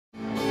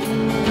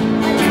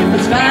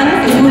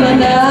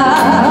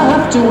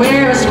enough to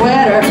wear a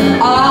sweater.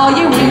 All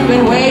you we've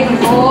been waiting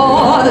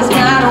for, this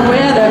kind of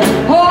weather.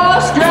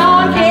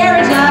 Horse-drawn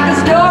carriage like a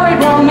storied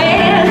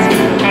romance.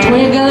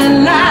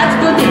 Twinkling lights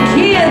put the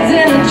kids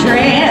in a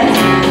trance.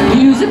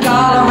 Music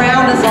all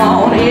around us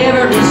on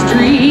every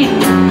street.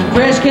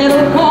 Fresh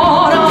kettle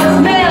corn, oh it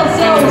smells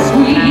so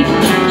sweet.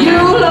 You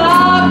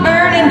log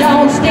burning,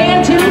 don't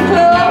stand too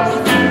close.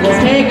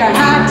 Let's take our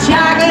hot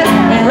chocolate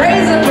and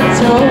raise up a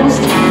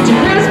toast to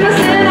Christmas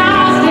in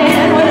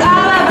Austin with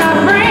all of our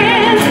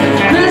friends.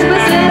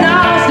 Christmas in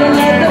Austin,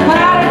 let the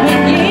party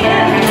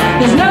begin.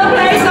 There's no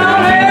place on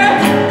earth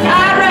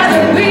I'd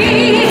rather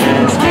be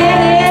than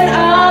spinning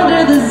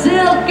under the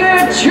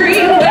Zilker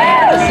tree, where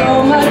there's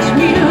so much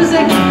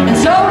music and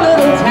so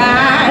little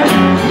time.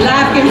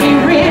 Life can be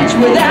rich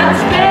without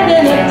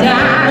spending a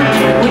dime.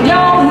 We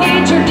don't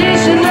need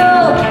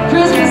traditional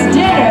Christmas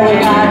dinner. We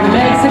got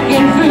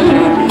Mexican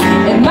food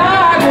and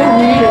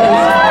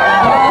margaritas.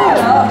 All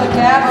of the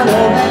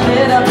capital that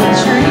lit up a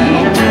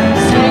tree,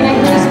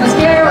 singing Christmas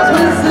carols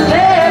with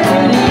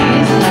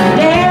celebrities,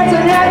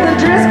 dancing at the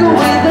Driscoll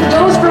with the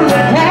ghost from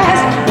the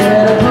past.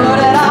 Better put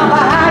it all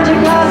behind you,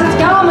 cause it's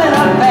coming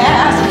up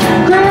fast.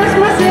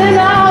 Christmas in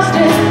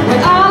Austin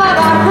with all of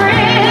our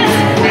friends.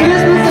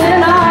 Christmas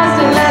in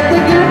Austin, let the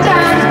good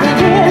times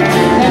begin.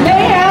 They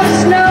may have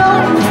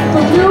snow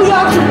from New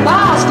York to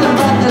Boston,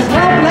 but there's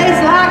no place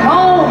like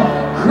home.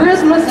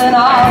 Christmas in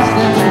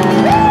Austin.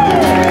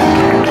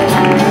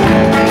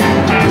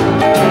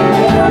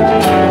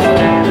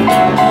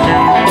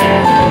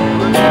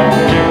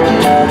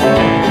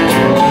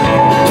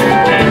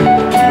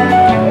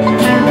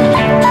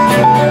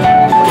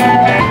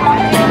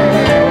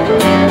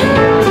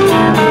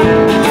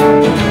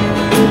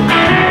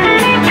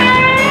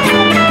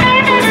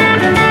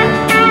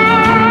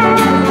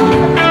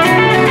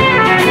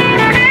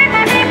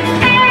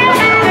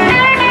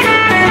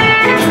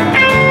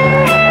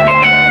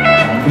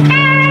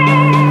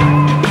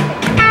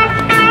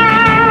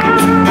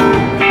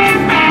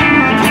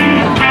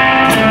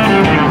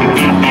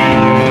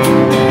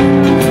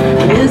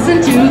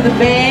 The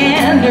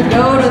band or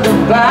go to the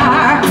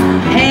bar,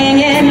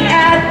 hanging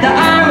at the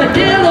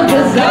Armadillo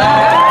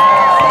Bazaar.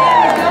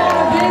 Santa's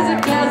gonna visit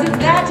cause it's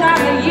that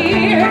time of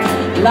year.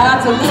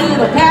 Lots of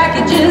little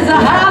packages, a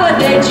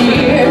holiday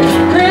cheer.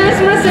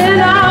 Christmas